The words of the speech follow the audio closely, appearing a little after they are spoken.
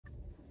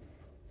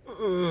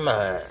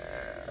Man,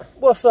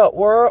 what's up,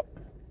 world?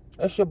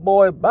 It's your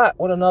boy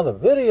back with another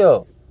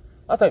video.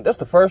 I think that's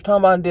the first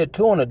time I did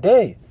 2 in a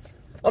day.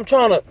 I'm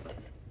trying to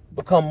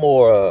become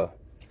more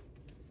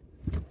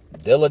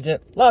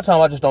diligent. A lot of times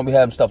I just don't be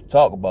having stuff to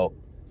talk about,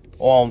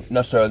 or I don't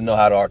necessarily know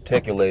how to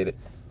articulate it.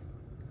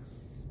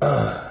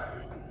 But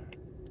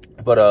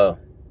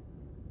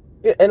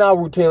and I'll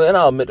routinely, and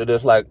I'll admit to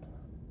this, like,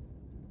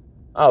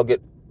 I'll get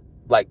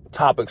like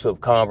topics of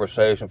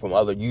conversation from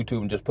other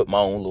YouTube and just put my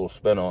own little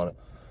spin on it.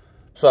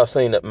 So I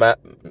seen that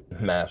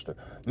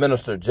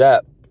Minister Jap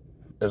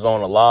is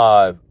on a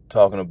live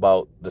talking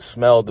about the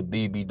smell of the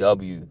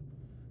BBW.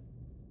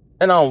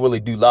 And I don't really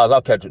do lives.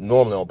 I'll catch it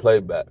normally on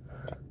playback.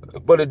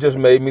 But it just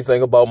made me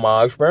think about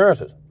my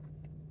experiences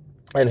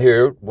and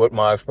hear what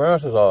my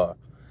experiences are.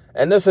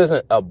 And this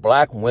isn't a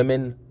black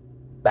women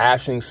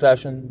bashing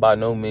session by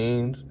no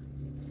means.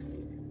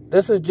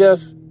 This is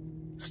just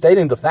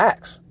stating the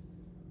facts,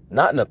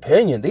 not an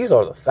opinion. These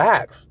are the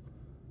facts.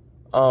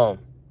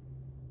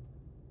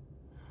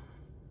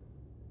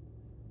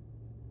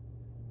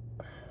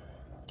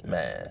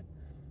 Man.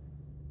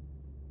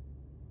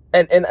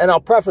 And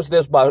I'll preface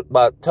this by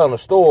telling a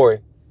story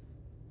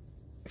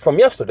from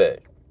yesterday.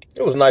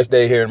 It was a nice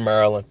day here in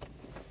Maryland.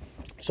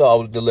 So I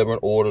was delivering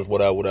orders,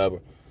 whatever.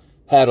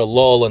 Had a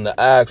lull in the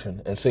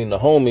action and seen the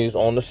homies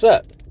on the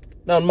set.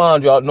 Now,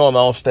 mind y'all,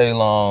 normally I don't stay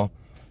long,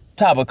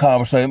 type of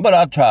conversation, but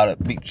I try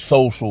to be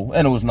social,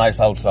 and it was nice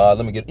outside.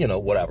 Let me get,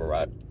 whatever,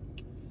 right?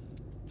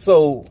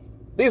 So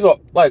these are,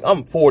 like,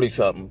 I'm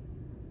 40-something.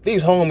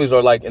 These homies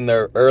are, like, in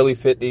their early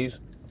 50s,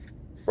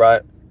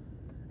 right?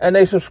 And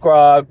they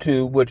subscribe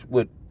to, which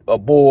with a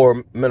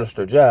bore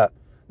Minister Jap,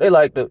 they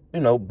like to,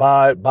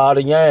 buy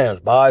the yams,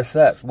 buy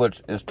sex,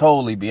 which is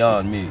totally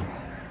beyond me.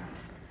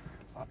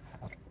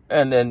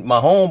 And then my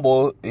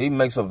homeboy, he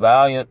makes a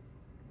valiant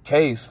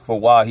case for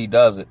why he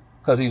does it.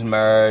 Because he's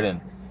married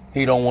and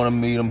he don't want to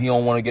meet him. He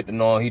don't want to get to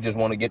know him. He just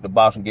want to get the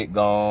box and get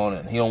gone.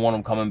 And he don't want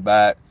him coming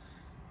back,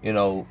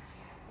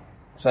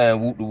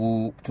 saying whoop de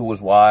whoop to his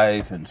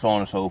wife and so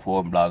on and so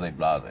forth and blase,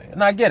 blase.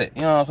 And I get it,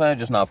 you know what I'm saying?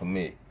 Just not for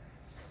me.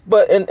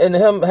 But in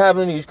him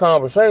having these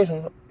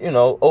conversations,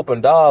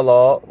 open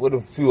dialogue with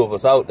a few of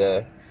us out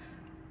there.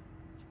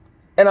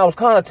 And I was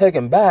kind of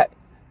taken back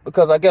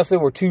because I guess there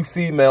were 2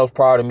 females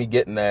prior to me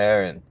getting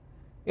there. And,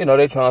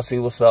 they trying to see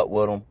what's up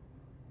with them.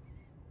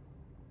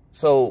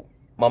 So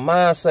my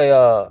mind say,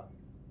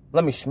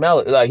 let me smell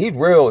it. Like, he's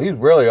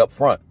really up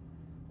front.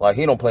 Like,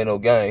 he don't play no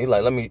game. He's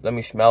like, let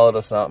me smell it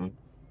or something.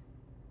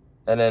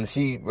 And then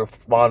she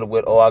responded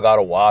with, oh, I got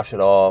to wash it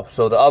off.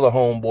 So the other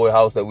homeboy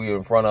house that we were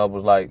in front of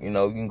was like, you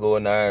can go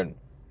in there and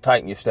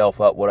tighten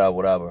yourself up,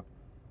 whatever.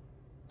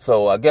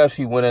 So I guess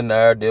she went in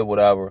there, did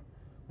whatever.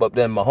 But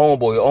then my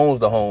homeboy who owns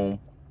the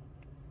home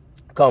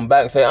come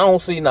back and say, I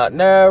don't see not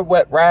near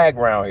wet rag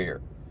around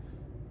here.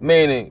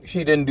 Meaning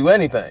she didn't do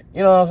anything.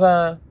 You know what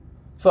I'm saying?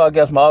 So I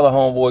guess my other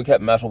homeboy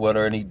kept messing with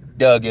her and he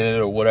dug in it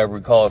or whatever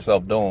he called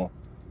himself doing.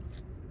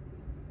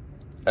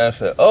 And I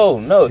said, oh,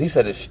 no. He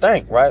said it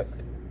stank, right?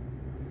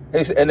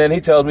 And then he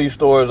tells me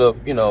stories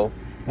of,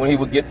 when he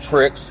would get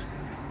tricks,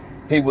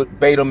 he would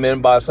bait them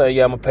in by saying,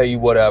 yeah, I'm going to pay you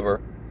whatever.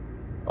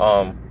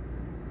 But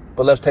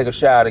let's take a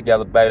shower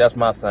together, babe. That's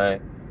my thing.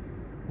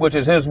 Which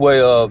is his way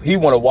of, he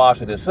want to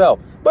wash it himself.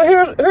 But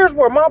here's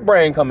where my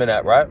brain come in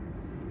at, right?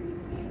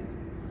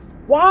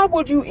 Why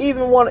would you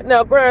even want to,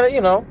 now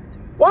granted,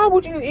 why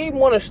would you even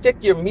want to stick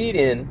your meat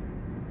in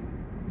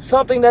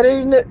something that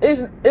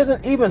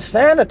isn't even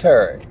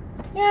sanitary?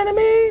 You know what I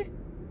mean?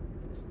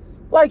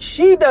 Like,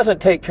 she doesn't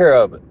take care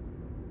of it.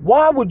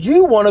 Why would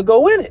you want to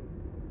go in it?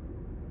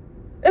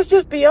 It's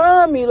just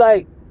beyond me.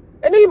 Like,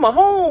 and even my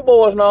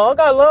homeboys and all, I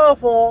got love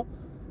for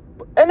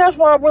them. And that's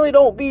why I really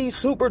don't be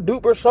super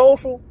duper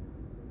social.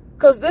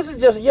 Because this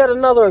is just yet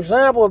another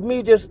example of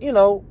me just,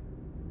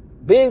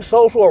 being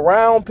social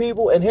around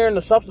people and hearing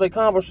the substance of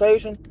their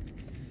conversation.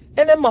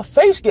 And then my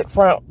face get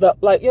frowned up.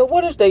 Like, yo,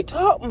 what is they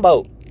talking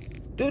about?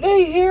 Do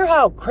they hear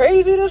how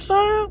crazy this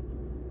sounds?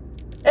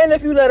 And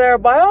if you let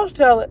everybody else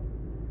tell it,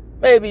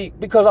 maybe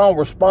because I don't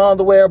respond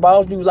the way everybody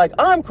else do, like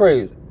I'm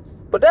crazy.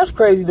 But that's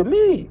crazy to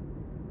me.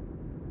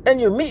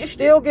 And your meat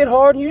still get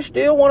hard and you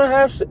still want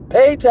to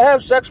pay to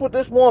have sex with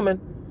this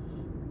woman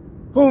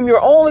whom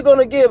you're only going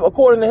to give,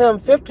 according to him,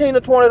 $15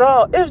 to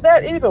 $20. Is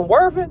that even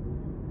worth it?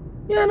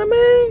 You know what I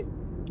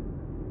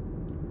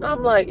mean?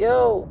 I'm like,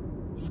 yo,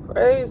 it's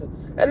crazy.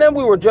 And then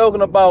we were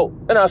joking about,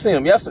 and I seen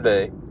him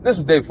yesterday. This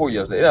was the day before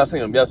yesterday. And I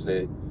seen him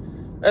yesterday.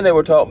 And they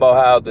were talking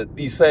about how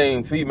these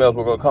same females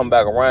were going to come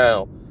back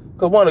around.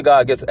 Because one of the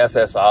guys gets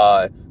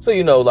SSI. So,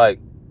 like,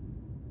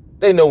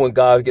 they know when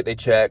guys get their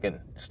check and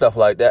stuff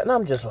like that. And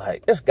I'm just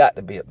like, it's got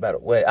to be a better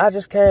way. I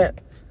just can't.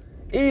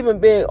 Even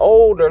being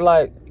older,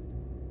 like,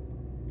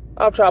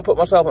 I'll try to put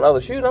myself in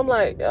other shoes. I'm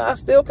like, I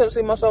still couldn't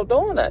see myself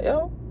doing that,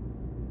 yo.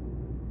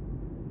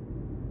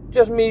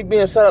 Just me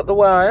being set up the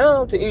way I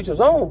am, to each his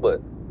own.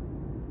 But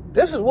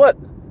this is what,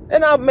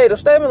 and I made a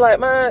statement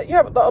like, man, you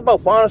ever thought about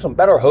finding some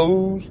better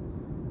hoes?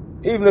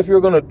 Even if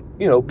you're going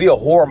to, be a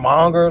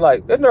whoremonger,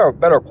 like, isn't there a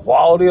better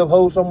quality of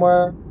hoe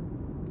somewhere?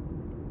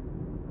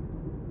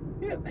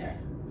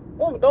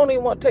 woman don't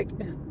even want to take.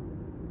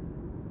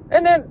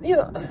 And then,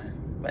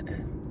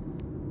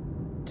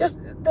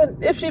 just then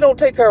if she don't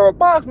take care of her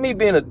box, me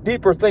being a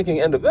deeper thinking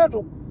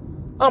individual,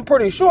 I'm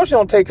pretty sure she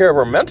don't take care of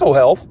her mental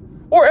health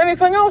or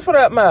anything else for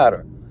that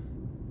matter.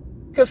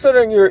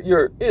 Considering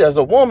you're as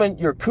a woman,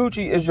 your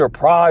coochie is your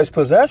prized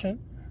possession,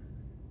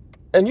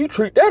 and you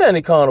treat that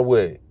any kind of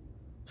way.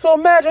 So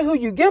imagine who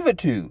you give it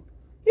to.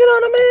 You know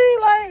what I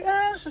mean?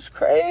 Like, this is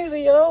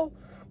crazy, yo.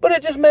 But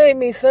it just made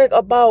me think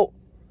about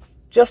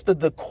just the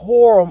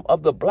decorum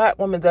of the black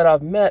women that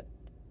I've met.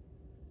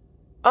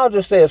 I'll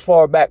just say as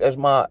far back as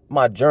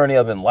my journey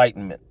of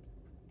enlightenment.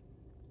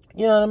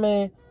 You know what I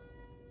mean?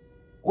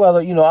 Whether,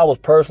 I was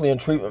personally in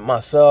treatment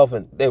myself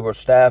and they were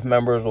staff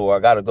members, or I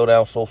got to go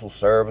down social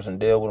service and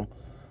deal with them.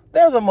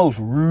 They're the most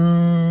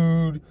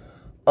rude,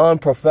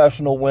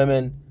 unprofessional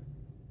women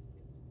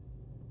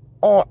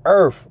on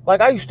earth.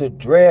 Like, I used to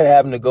dread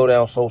having to go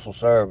down social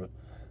service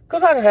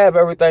because I can have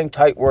everything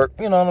tight work,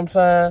 you know what I'm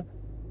saying?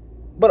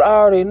 But I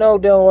already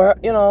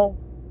know,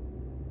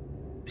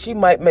 she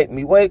might make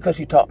me wait because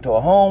she talked to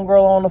a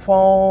homegirl on the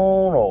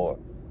phone, or,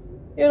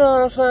 you know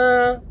what I'm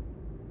saying?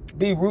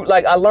 Be rude.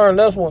 Like, I learned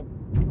this one.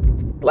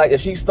 Like,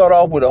 if she start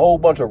off with a whole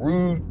bunch of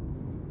rude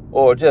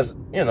or just,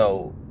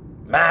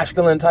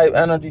 masculine type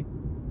energy,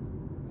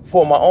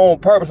 for my own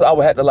purpose, I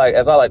would have to, like,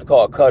 as I like to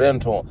call it, cut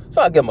into them.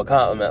 So I give them a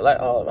compliment, like,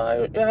 oh,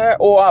 man, yeah,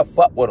 or I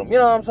fuck with them. You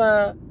know what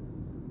I'm saying?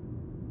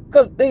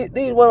 Because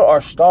these women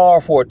are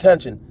starved for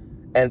attention,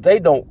 and they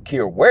don't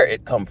care where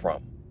it come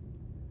from.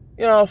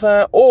 You know what I'm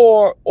saying?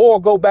 Or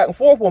go back and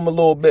forth with them a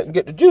little bit and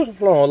get the juice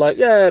flowing. Like,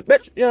 yeah,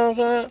 bitch, you know what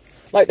I'm saying?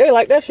 Like, they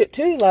like that shit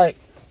too. Like,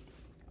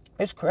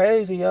 it's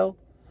crazy, yo.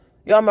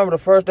 Y'all remember the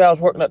first day I was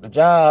working at the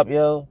job,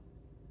 yo?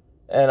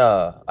 And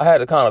I had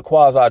to kind of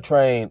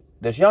quasi-train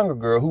this younger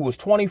girl who was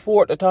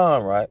 24 at the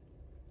time, right?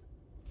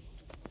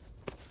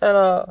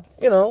 And,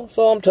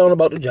 so I'm telling her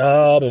about the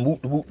job and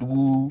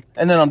whoop-de-whoop-de-woo.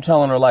 And then I'm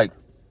telling her, like,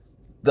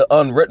 the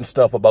unwritten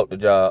stuff about the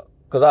job,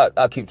 because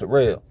I keeps it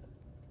real.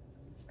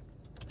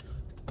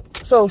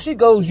 So she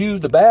goes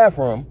use the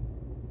bathroom,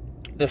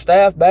 the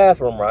staff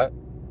bathroom, right?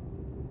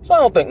 So I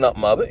don't think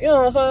nothing of it, you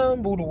know what I'm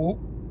saying?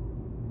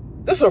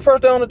 Boo-de-whoop. This is her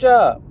first day on the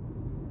job.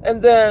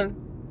 And then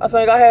I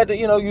think I had to,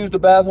 use the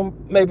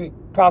bathroom maybe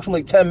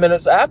approximately 10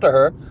 minutes after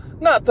her,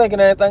 not thinking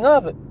anything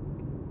of it.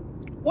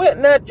 Went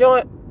in that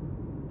joint,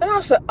 and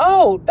I said,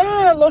 oh,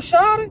 damn, little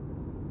shawty.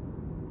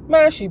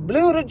 Man, she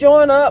blew the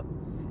joint up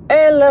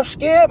and left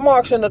skid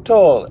marks in the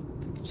toilet.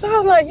 So I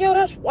was like, yo,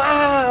 that's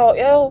wild,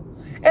 yo.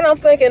 And I'm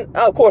thinking,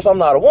 of course, I'm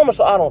not a woman,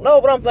 so I don't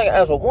know, but I'm thinking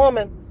as a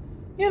woman,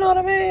 you know what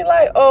I mean?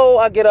 Like, oh,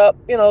 I get up,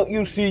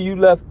 you see you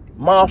left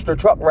monster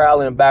truck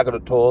rally in the back of the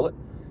toilet.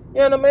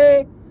 You know what I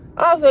mean?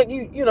 I think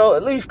you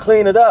at least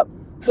clean it up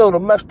so the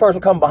next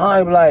person come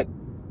behind be like,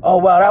 oh,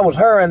 wow, that was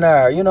her in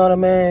there. You know what I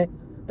mean?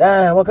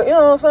 Damn, you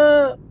know what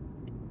I'm saying?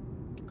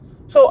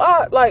 So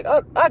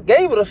I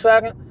gave it a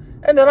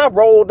second, and then I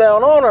rolled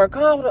down on her in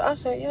confidence. I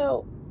said,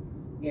 yo,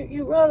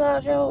 you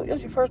realize, yo,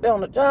 it's your first day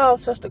on the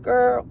job, sister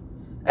girl.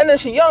 And then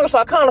she younger, so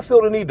I kind of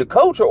feel the need to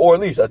coach her, or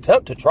at least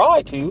attempt to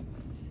try to. You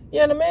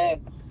know what I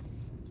mean?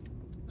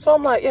 So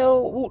I'm like,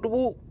 yo, whoop de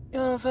whoop. You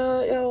know what I'm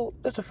saying? Yo,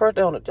 this the first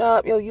day on the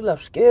job. Yo, you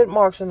left skid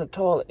marks in the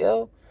toilet,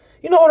 yo.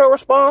 You know what her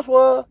response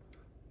was?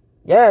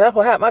 Yeah, that's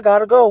what happened. I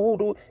gotta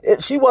go.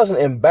 She wasn't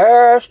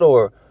embarrassed,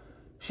 or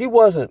she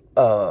wasn't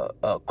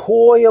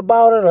coy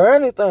about it or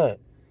anything.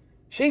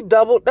 She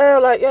doubled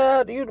down like,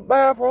 yeah, to use the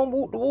bathroom,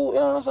 whoop, you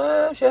know what I'm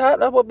saying? Shit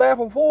happened, that's what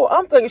bathroom for.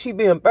 I'm thinking she'd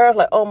be embarrassed,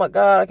 like, oh my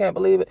God, I can't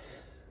believe it.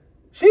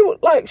 She was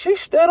like, she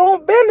stood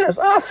on business.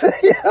 I said,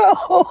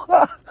 yo,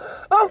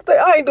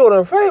 I ain't doing it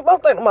in favor. I'm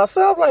thinking to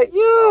myself, like,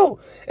 yo,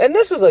 and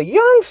this is a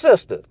young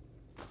sister.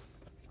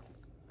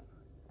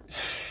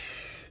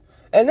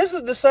 And this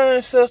is the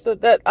same sister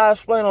that I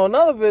explained on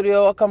another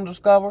video I come to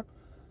discover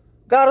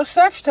got a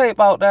sex tape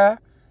out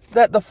there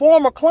that the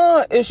former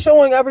client is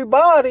showing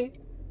everybody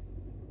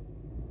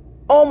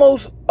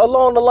almost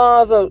along the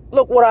lines of,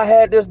 look what I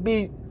had this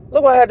bitch doing.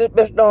 You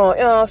know what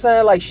I'm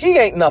saying? Like, she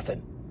ain't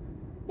nothing.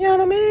 You know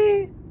what I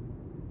mean?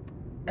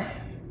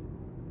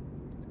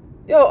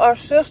 Yo, our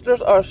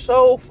sisters are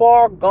so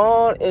far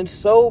gone in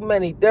so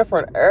many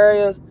different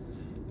areas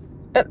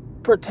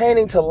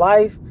pertaining to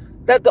life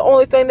that the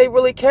only thing they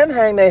really can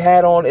hang their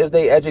hat on is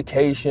their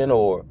education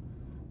or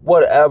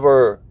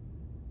whatever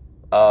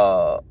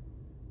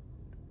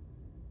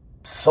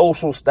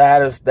social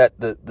status that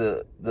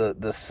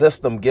the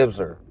system gives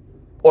her,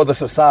 or the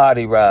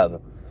society rather.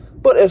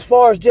 But as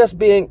far as just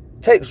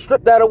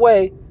strip that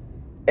away,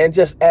 and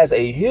just as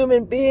a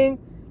human being,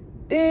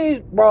 these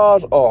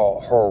bras are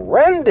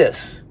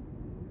horrendous.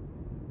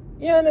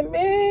 You know what I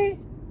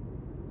mean?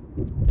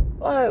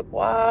 Like,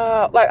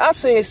 wow. Like, I've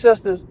seen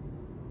sisters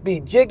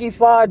be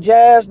jiggy-fied,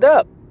 jazzed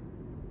up.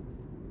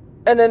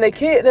 And then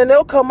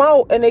they'll come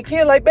out and they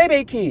kid like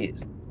baby kids.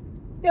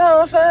 You know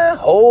what I'm saying?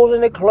 Holes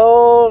in their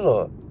clothes,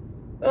 or,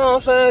 you know what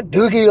I'm saying?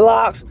 Doogie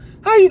locks.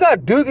 How you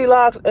got doogie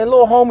locks and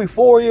little homie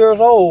 4 years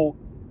old,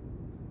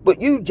 but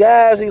you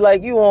jazzy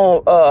like you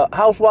on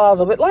Housewives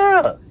of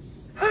Atlanta?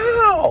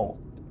 How?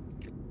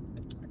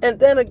 And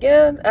then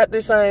again, at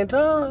the same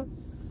time,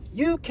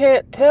 you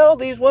can't tell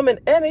these women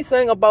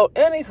anything about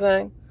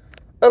anything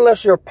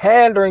unless you're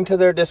pandering to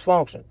their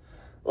dysfunction.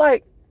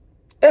 Like,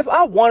 if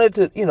I wanted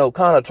to,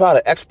 kind of try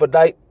to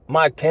expedite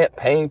my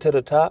campaign to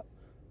the top,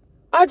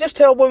 I just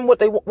tell women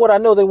what I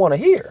know they want to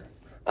hear.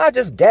 I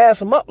just gas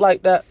them up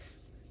like that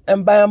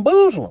and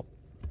bamboozle them.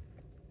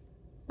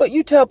 But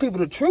you tell people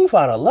the truth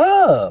out of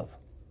love.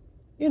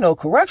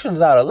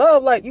 Corrections out of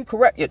love. Like, you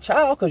correct your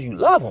child because you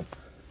love them.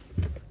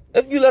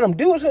 If you let them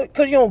do it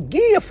because you don't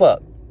give a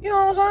fuck. You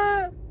know what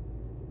I'm saying?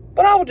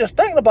 But I was just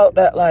thinking about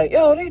that, like,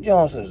 these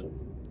Johnsons.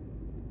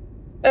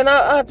 And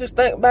I just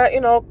think back,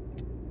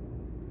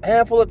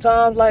 handful of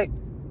times, like,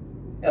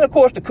 and of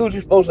course the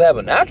coochie's supposed to have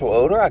a natural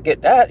odor. I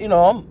get that.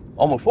 I'm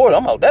almost 40.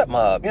 I'm out that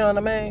mob. You know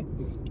what I mean?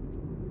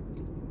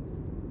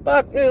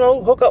 But,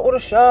 hook up with a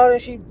shot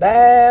and she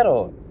bad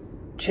or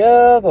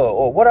chug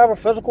or whatever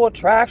physical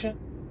attraction.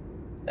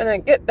 And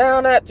then get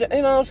down that,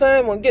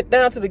 when get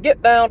down to the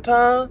get down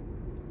time.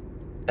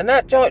 And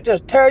that joint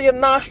just tear your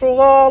nostrils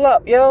all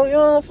up, yo. You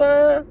know what I'm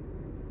saying?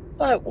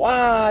 Like,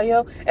 wow,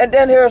 yo. And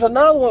then here's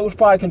another one which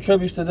probably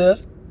contributes to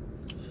this.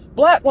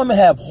 Black women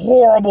have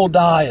horrible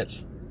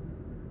diets.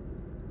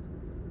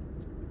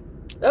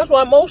 That's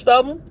why most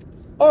of them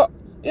are,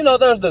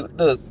 there's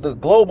the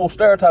global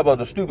stereotype of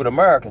the stupid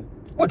American,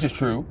 which is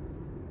true.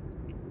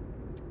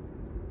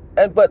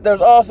 But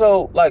there's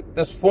also, like,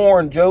 this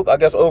foreign joke, I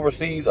guess,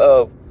 overseas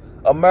of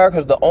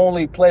America's the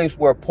only place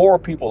where poor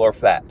people are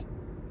fat.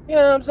 You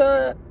know what I'm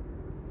saying?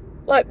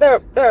 Like, they're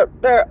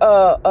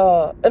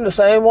in the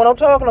same one I'm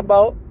talking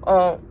about.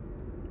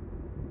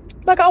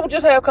 Like, I would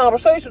just have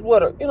conversations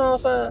with her, you know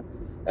what I'm saying?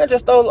 And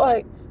just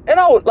and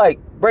I would, like,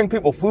 bring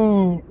people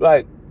food,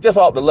 like, just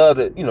off the love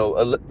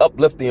to,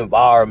 uplift the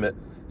environment.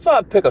 So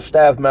I'd pick a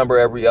staff member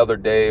every other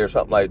day or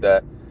something like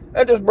that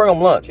and just bring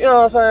them lunch, you know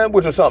what I'm saying?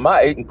 Which is something I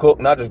ate and cooked,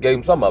 and I just gave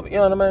them some of it, you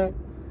know what I mean?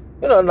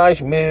 A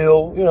nice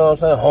meal, you know what I'm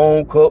saying?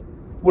 Home cooked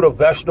with a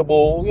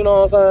vegetable, you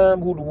know what I'm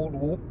saying? Whoop, whoop,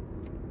 whoop.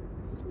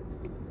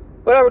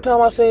 But every time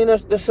I seen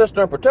this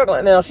sister in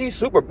particular, now she's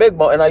super big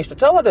bone, and I used to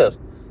tell her this.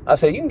 I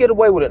said, you can get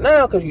away with it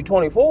now because you're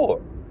 24,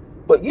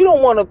 but you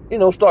don't want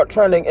to, start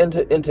trending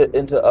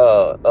into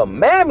a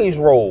mammy's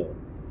role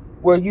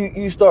where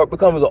you start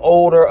becoming the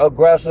older,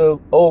 aggressive,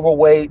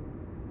 overweight,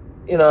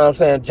 you know what I'm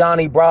saying,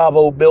 Johnny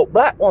Bravo built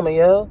black woman,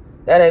 yo.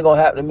 That ain't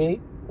gonna happen to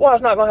me. Well,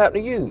 it's not gonna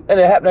happen to you, and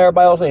it happened to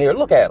everybody else in here.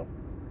 Look at them.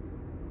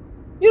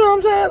 You know what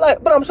I'm saying?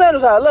 Like, but I'm saying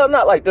this how I love,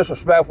 not like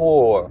disrespectful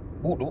or,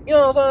 you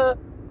know what I'm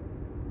saying?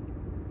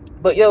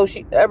 But, you know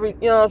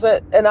what I'm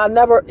saying? And I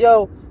remember,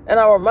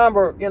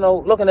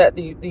 looking at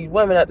these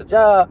women at the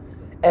job,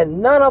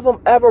 and none of them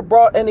ever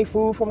brought any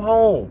food from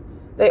home.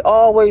 They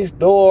always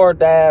door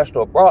dashed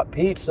or brought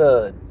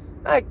pizza.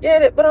 I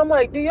get it, but I'm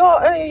like, any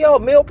of y'all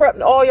meal prep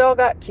and all y'all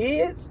got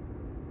kids?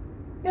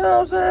 You know what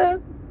I'm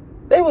saying?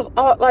 They was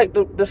like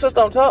the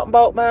sister I'm talking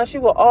about, man, she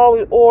would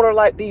always order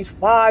like these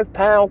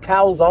 5-pound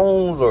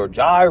calzones or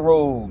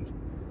gyros,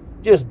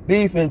 just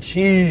beef and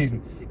cheese,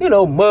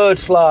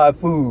 mudslide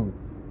food.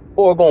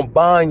 Or gonna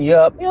bind you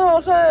up, you know what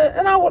I'm saying?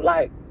 And I would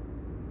I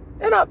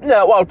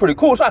was pretty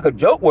cool, so I could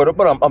joke with her,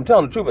 but I'm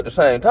telling the truth at the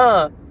same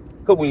time.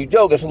 Because when you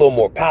joke, it's a little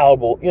more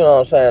palatable, you know what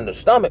I'm saying, the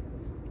stomach.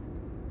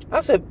 I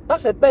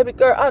said, baby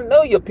girl, I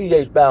know your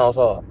pH balance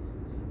off.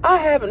 I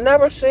haven't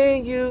never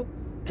seen you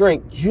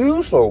drink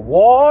juice or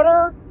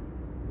water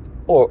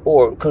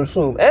or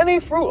consume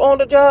any fruit on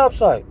the job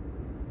site.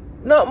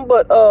 Nothing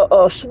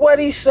but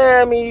sweaty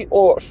Sammy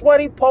or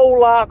sweaty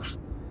Polacks,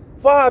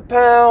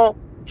 5-pound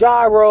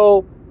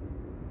gyro,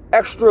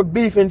 extra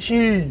beef and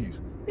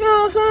cheese. You know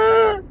what I'm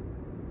saying?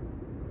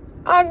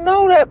 I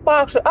know that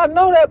box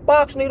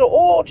need an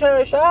oil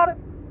change, shawty.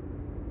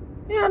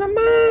 You know what I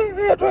mean?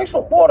 Yeah, drink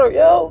some water,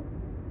 yo.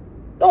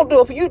 Don't do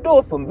it for you, do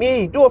it for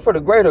me. Do it for the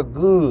greater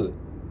good.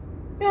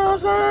 You know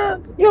what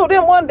I'm saying?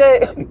 Then one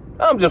day,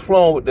 I'm just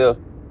flowing with this.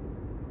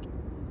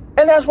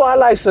 And that's why I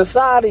like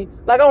society.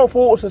 Like, I don't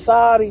fool with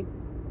society.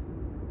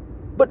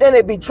 But then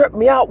it be tripping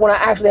me out when I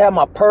actually have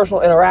my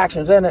personal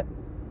interactions in it.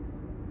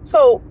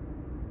 So,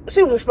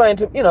 she was explaining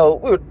to we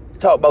were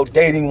talking about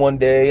dating one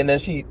day, and then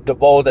she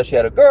divulged that she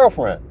had a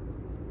girlfriend,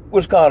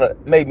 which kind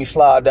of made me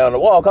slide down the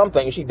wall, 'cause I'm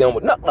thinking she dealing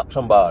with knock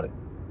somebody.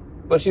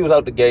 But she was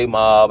out the gay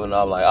mob, and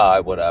I'm like, all right,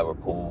 whatever,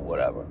 cool,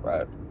 whatever,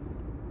 right?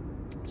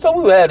 So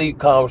we had these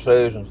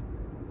conversations.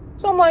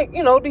 So I'm like,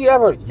 do you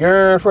ever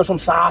yearn for some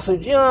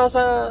sausage? You know what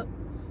I'm saying?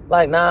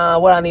 Like, nah,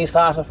 what I need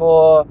sausage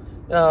for?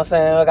 You know what I'm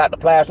saying? I got the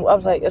plastic. I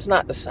was like, it's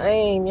not the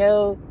same,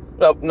 yo.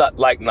 No, not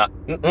like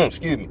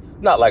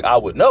I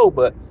would know,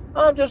 but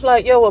I'm just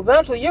like, yo,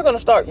 eventually you're going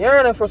to start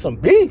yearning for some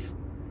beef.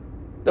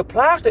 The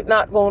plastic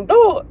not going to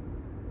do it.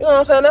 You know what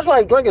I'm saying? That's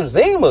like drinking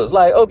Zimas.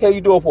 Like, okay,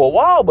 you do it for a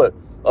while, but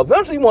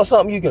eventually you want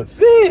something you can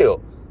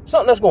feel.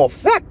 Something that's going to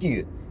affect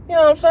you. You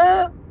know what I'm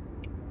saying?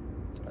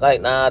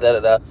 Like, nah,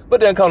 da-da-da. But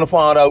then come to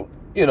find out,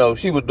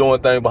 she was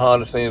doing things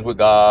behind the scenes with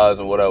guys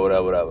and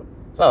whatever.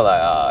 So I'm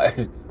like, all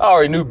right. I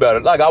already knew better.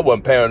 Like, I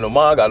wasn't paying no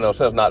mind. I got no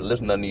sense not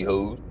listening to these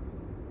hoes.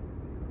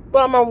 But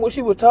I remember when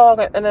she was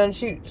talking, and then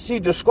she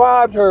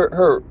described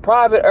her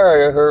private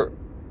area, her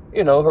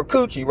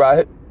coochie,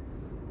 right?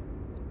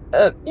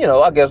 And,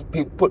 I guess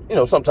people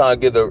put, sometimes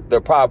give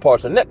their private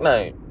parts a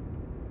nickname.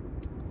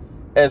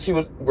 And she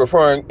was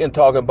referring and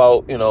talking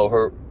about,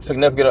 her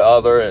significant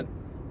other, and,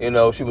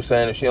 she was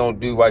saying if she don't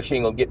do right, she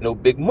ain't gonna get no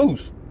big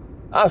moose.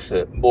 I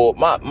said, boy,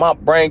 my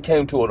brain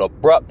came to an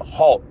abrupt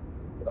halt,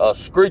 a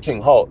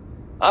screeching halt.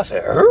 I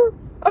said, her?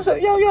 I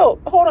said, yo,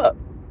 hold up.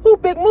 Who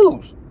Big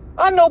Moose?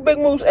 I know Big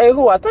Moose ain't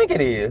who I think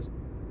it is.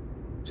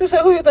 She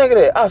said, who you think it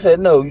is? I said,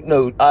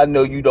 no, I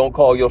know you don't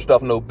call your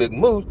stuff no Big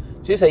Moose.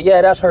 She said,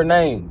 yeah, that's her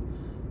name.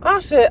 I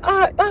said,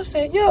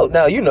 yo,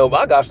 now,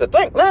 I got to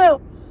think now.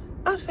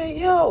 I said,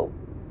 yo.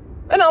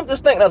 And I'm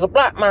just thinking as a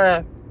black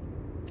man,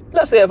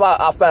 let's say if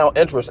I found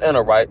interest in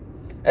her, right?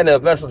 And then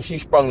eventually she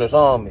sprung this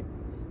on me.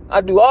 I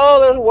do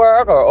all this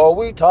work, or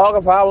we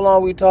talking for how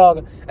long we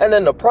talking, and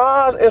then the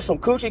prize is some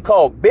coochie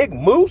called Big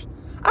Moose.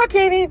 I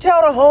can't even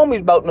tell the homies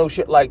about no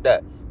shit like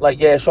that.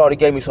 Like, yeah, shorty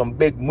gave me some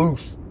Big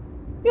Moose.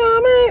 You know what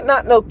I mean?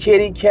 Not no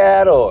kitty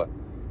cat or,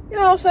 you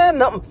know what I'm saying?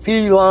 Nothing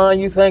feline.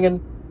 You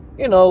thinking,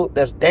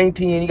 that's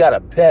dainty and you got a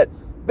pet.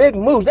 Big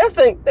Moose. That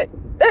thing,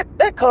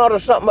 that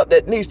conjures something up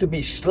that needs to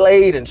be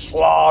slayed and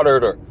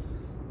slaughtered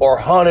or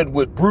hunted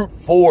with brute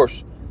force.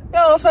 You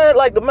know what I'm saying?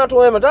 Like the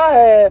mental image I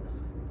had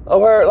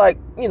of her, like,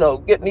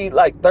 getting these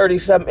like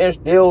 37-inch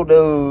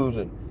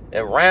dildos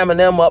and ramming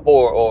them up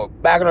or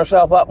backing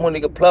herself up when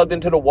they get plugged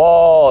into the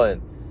wall. And,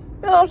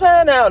 you know what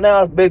I'm saying?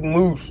 Now it's Big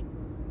Moose.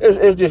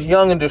 It's just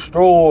young and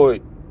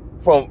destroyed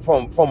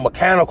from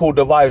mechanical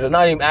devices,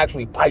 not even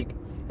actually pipe.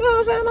 You know what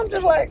I'm saying? I'm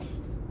just like...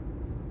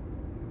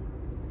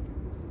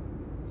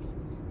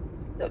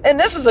 And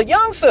this is a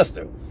young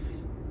sister.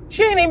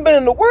 She ain't even been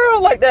in the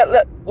world like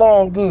that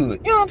long good.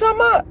 You know what I'm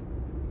talking about?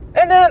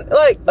 And then,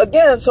 like,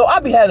 again, so I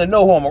be having to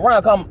know who I'm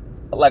around. I'm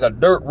like a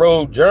dirt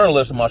road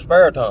journalist in my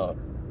spare time.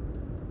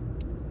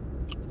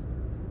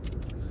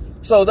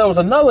 So there was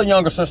another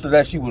younger sister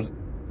that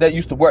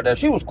used to work that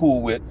she was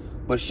cool with,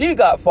 but she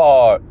got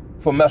fired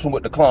for messing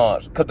with the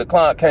clients because the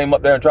client came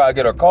up there and tried to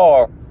get her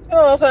car. You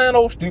know what I'm saying?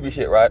 Old stupid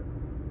shit, right?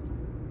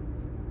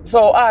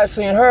 So I had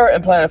seen her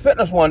in Planet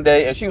Fitness one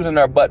day, and she was in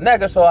there butt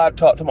naked, so I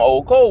talked to my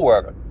old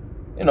co-worker.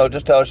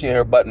 Just tell her she in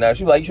her butt naked.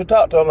 She was like, you should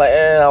talk to her. I'm like,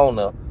 I don't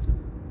know.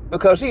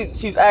 Because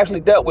she's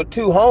actually dealt with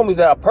two homies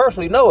that I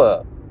personally know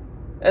of.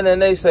 And then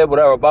they said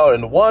whatever about it.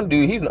 And the one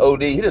dude, he's an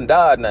OD. He done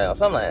died now.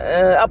 So I'm like,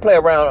 I play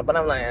around, but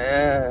I'm like,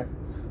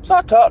 So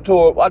I talked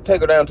to her. I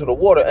take her down to the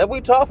water, and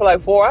we talked for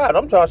like 4 hours.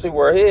 I'm trying to see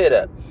where her head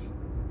at.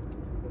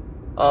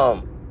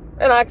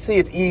 And I can see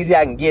it's easy.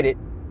 I can get it.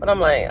 But I'm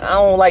like, I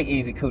don't like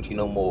easy coochie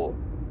no more.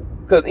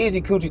 Because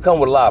easy coochie come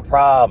with a lot of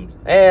problems.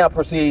 And I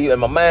perceive, and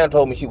my man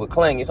told me she was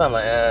clingy. So I'm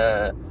like,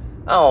 I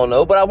don't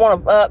know. But I want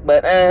to fuck,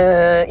 but,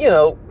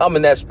 I'm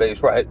in that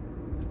space, right?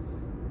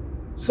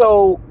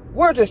 So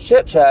we're just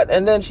chit-chat.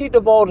 And then she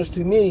divulges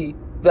to me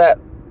that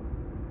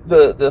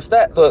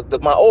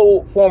my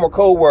old former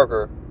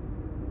co-worker,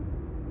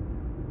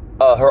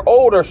 her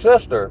older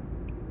sister,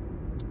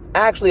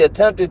 actually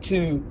attempted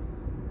to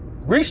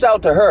reach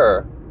out to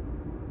her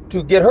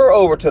to get her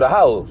over to the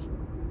house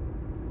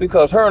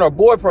because her and her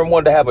boyfriend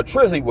wanted to have a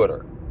trizzy with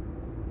her.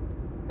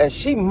 And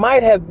she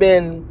might have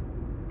been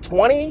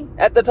 20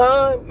 at the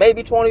time,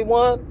 maybe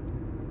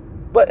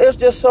 21. But it's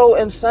just so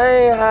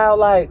insane how,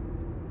 like,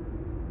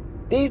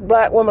 these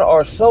black women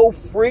are so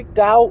freaked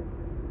out.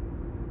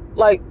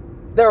 Like,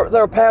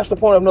 they're past the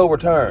point of no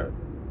return.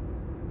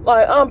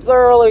 Like, I'm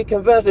thoroughly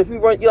convinced if you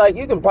run,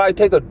 you can probably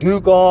take a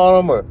Duke on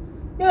them, or,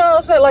 you know what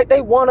I'm saying? Like,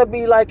 they want to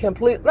be, like,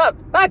 complete, not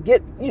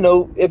get,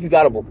 if you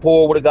got a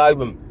rapport with a guy, you've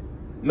been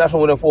messing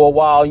with him for a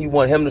while, and you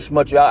want him to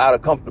smut you out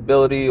of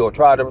comfortability or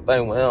try different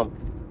thing with him.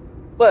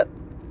 But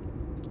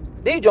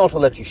these joints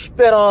will let you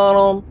spit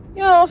on them.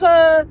 You know what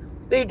I'm saying?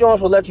 These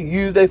joints will let you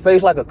use their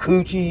face like a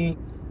coochie.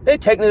 They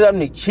taking it up in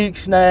their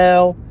cheeks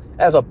now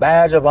as a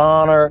badge of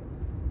honor.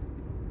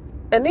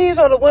 And these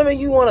are the women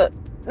you want to,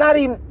 not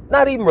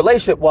even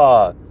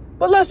relationship-wise,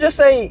 but let's just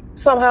say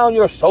somehow in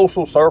your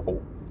social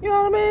circle. You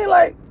know what I mean?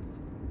 Like,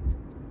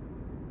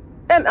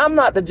 and I'm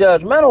not the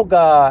judgmental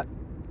guy,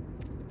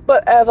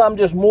 but as I'm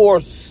just more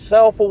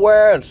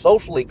self-aware and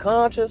socially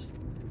conscious,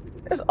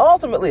 it's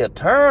ultimately a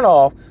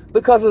turn-off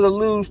because it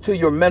alludes to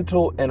your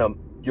mental,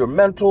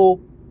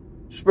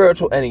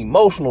 spiritual, and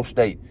emotional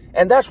state.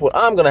 And that's what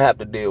I'm going to have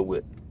to deal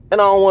with.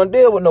 And I don't want to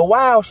deal with no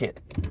wild shit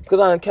because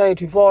I done came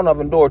too far and I've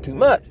endured too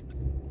much.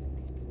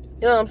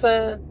 You know what I'm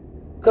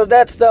saying? Because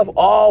that stuff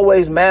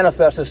always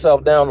manifests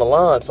itself down the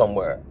line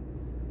somewhere.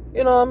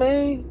 You know what I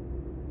mean?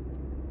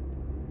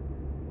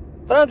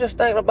 But I'm just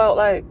thinking about,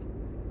 like,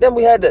 then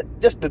we had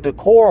the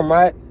decorum,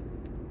 right?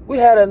 We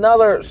had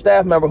another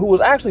staff member who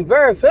was actually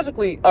very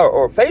physically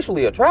or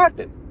facially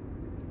attractive.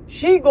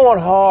 She going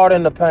hard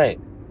in the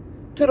paint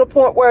to the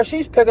point where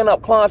she's picking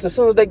up clients as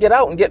soon as they get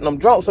out and getting them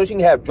drunk so she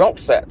can have drunk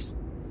sex.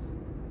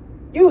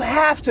 You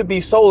have to be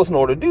soulless in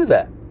order to do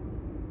that.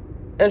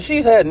 And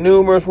she's had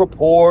numerous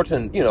reports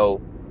and,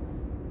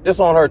 this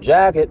on her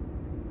jacket.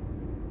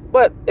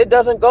 But it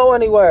doesn't go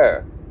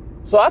anywhere.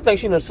 So I think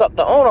she done sucked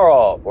the owner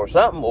off or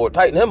something, or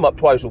tightened him up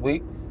twice a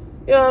week.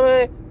 You know what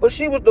I mean? But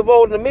she was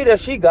divulging to me that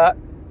she got,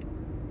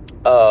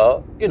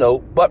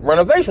 butt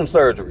renovation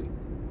surgery.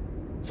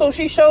 So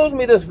she shows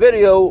me this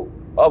video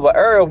of an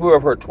aerial view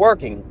of her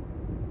twerking.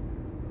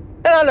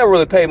 And I never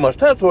really paid much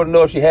attention to her to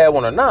know if she had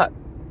one or not.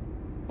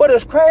 But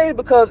it's crazy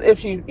because if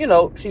she's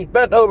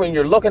bent over and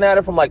you're looking at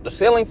it from like the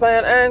ceiling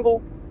fan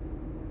angle,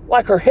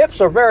 like her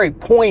hips are very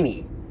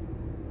pointy.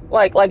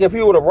 Like if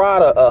you were to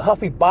ride a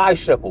Huffy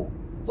bicycle.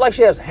 It's like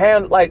she has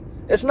like,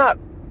 it's not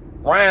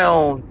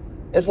round.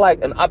 It's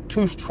like an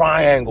obtuse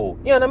triangle.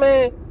 You know what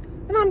I mean?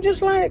 And I'm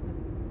just like,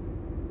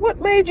 what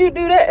made you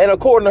do that? And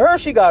according to her,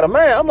 she got a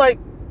man. I'm like,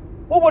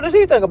 well, what does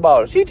he think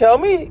about it? She tell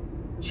me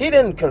she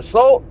didn't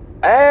consult,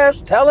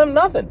 ask, tell him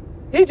nothing.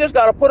 He just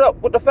got to put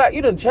up with the fact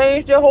you done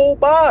changed your whole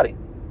body.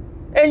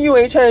 And you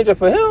ain't changing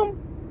for him.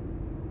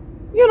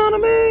 You know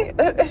what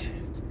I mean?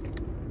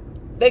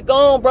 They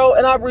gone, bro.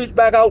 And I reached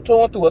back out to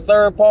them through a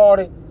third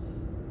party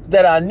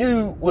that I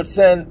knew would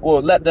send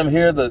or let them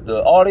hear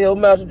the audio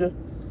messages.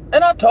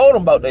 And I told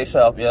them about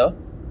themselves, yo.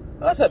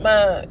 I said,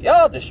 man,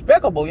 y'all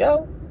despicable,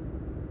 yo.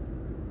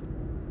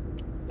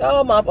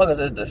 Y'all motherfuckers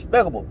is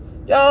despicable.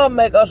 Y'all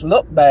make us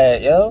look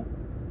bad, yo.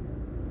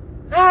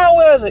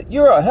 How is it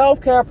you're a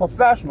healthcare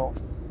professional,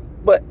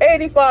 but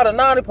 85 to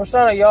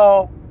 90% of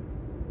y'all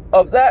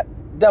of that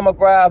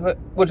demographic,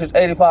 which is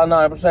 85 to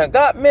 90%,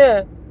 got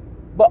men,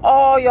 but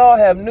all y'all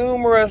have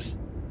numerous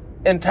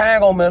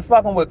entanglements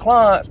fucking with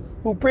clients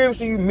who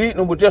previously you meeting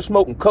them with just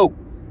smoking coke.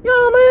 You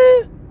know what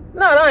I mean?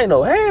 Not, I ain't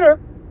no hater.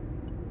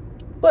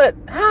 But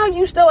how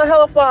you still a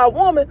hellified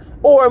woman?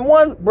 Or in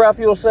one breath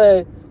you'll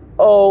say,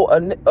 oh,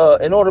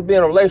 in order to be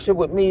in a relationship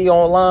with me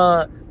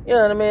online, you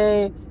know what I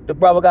mean? The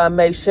brother got to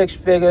make 6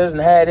 figures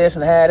and had this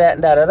and had that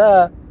and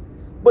da-da-da.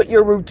 But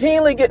you're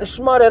routinely getting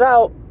smutted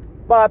out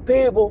by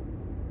people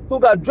who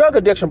got drug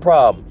addiction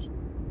problems.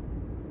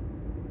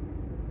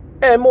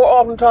 And more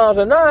oftentimes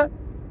than not,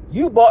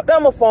 you bought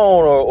them a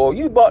phone or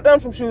you bought them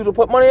some shoes or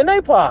put money in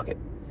their pocket.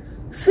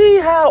 See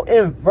how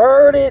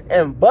inverted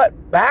and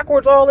butt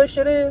backwards all this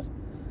shit is?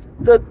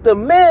 The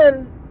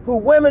men who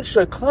women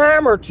should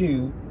clamor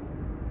to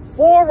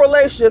for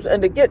relationships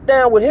and to get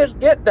down with his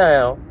get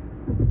down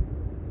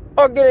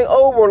are getting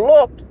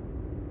overlooked.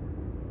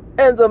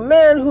 And the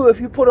men who, if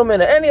you put them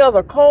in any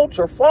other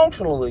culture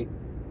functionally,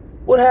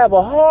 would have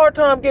a hard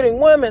time getting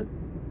women,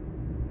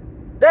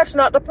 that's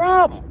not the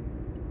problem.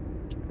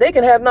 They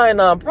can have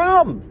 99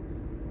 problems,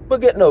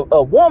 but getting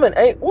a woman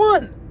ain't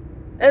one.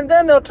 And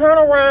then they'll turn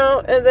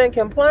around and then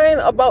complain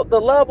about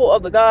the level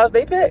of the guys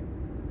they pick.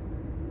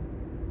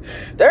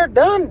 They're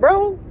done,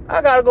 bro.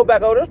 I gotta go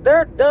back over this.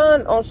 They're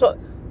done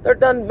they're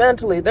done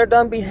mentally. They're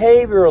done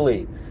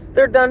behaviorally.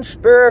 They're done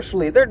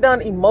spiritually. They're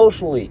done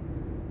emotionally.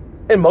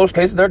 In most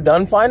cases, they're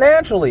done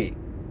financially.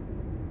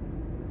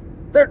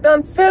 They're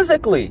done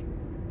physically.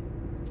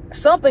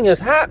 Something is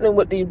happening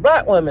with these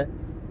black women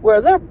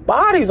where their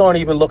bodies aren't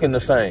even looking the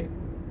same.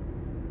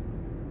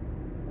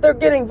 They're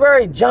getting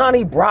very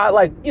Johnny Bride,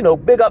 like,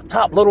 big up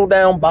top, little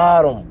down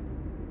bottom.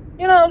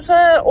 You know what I'm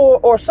saying?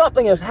 Or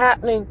something is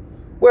happening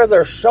where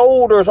their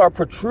shoulders are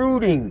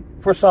protruding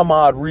for some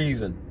odd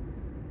reason.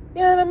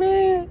 You know what I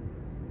mean?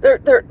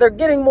 They're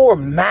getting more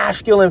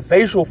masculine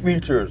facial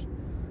features,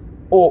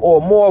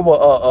 or more of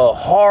a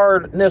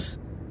hardness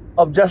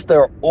of just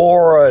their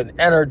aura and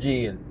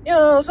energy, and you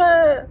know what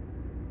I'm saying?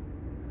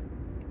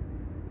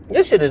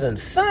 This shit is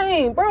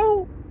insane,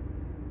 bro.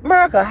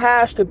 America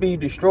has to be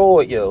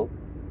destroyed, yo.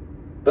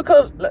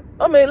 Because,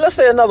 I mean, let's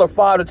say another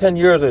 5 to 10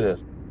 years of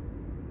this.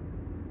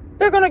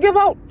 They're going to give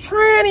out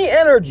tranny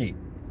energy.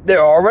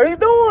 They're already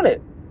doing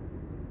it.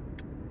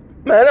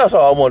 Man, that's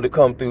all I wanted to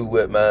come through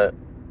with, man.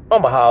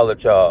 I'm going to holler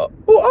at y'all.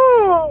 Ooh,